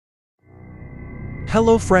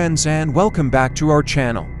Hello friends and welcome back to our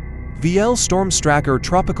channel. VL Storm Tracker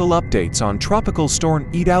tropical updates on Tropical Storm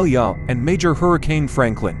Idalia and Major Hurricane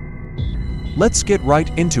Franklin. Let's get right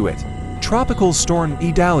into it. Tropical Storm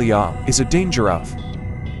Idalia is a danger of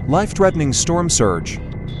life-threatening storm surge,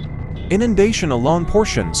 inundation along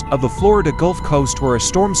portions of the Florida Gulf Coast where a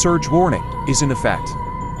storm surge warning is in effect,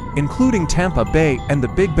 including Tampa Bay and the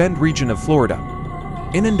Big Bend region of Florida.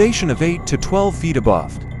 Inundation of 8 to 12 feet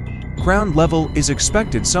above ground level is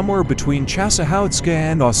expected somewhere between Chassahowitzka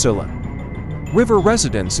and Aucilla River.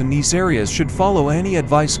 Residents in these areas should follow any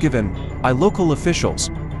advice given by local officials.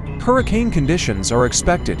 Hurricane conditions are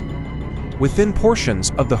expected within portions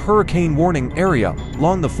of the hurricane warning area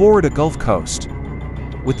along the Florida Gulf Coast,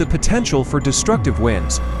 with the potential for destructive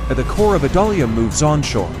winds as the core of Idalia moves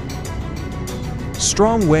onshore.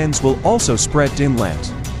 Strong winds will also spread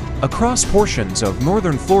inland across portions of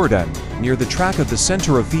northern Florida near the track of the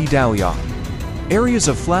center of Idalia. Areas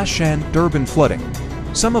of flash and urban flooding,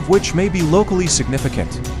 some of which may be locally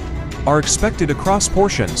significant, are expected across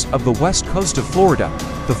portions of the west coast of Florida,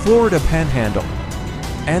 the Florida Panhandle,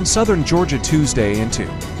 and southern Georgia Tuesday into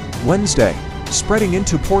Wednesday, spreading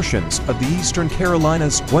into portions of the eastern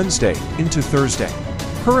Carolinas Wednesday into Thursday.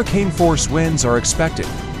 Hurricane-force winds are expected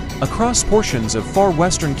across portions of far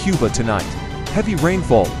western Cuba tonight. Heavy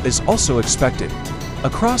rainfall is also expected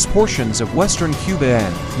across portions of western Cuba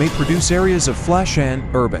and may produce areas of flash and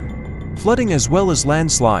urban flooding as well as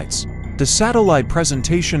landslides. The satellite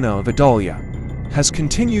presentation of Idalia has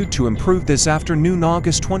continued to improve this afternoon,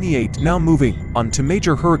 August 28, now moving on to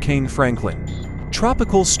Major Hurricane Franklin.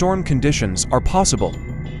 Tropical storm conditions are possible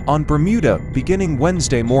on Bermuda beginning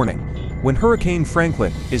Wednesday morning, when Hurricane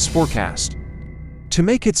Franklin is forecast to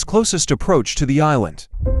make its closest approach to the island.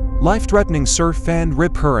 Life-threatening surf and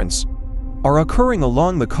rip currents are occurring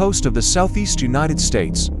along the coast of the southeast United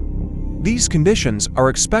States. These conditions are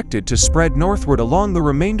expected to spread northward along the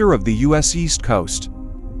remainder of the U.S. East Coast,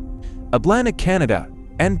 Atlantic Canada,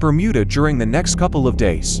 and Bermuda during the next couple of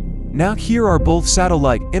days. Now here are both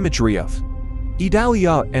satellite imagery of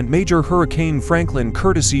Idalia and Major Hurricane Franklin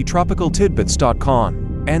courtesy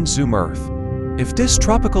tropicaltidbits.com and Zoom Earth. If this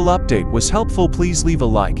tropical update was helpful, please leave a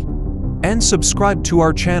like and subscribe to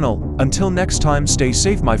our channel. Until next time, stay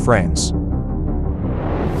safe my friends.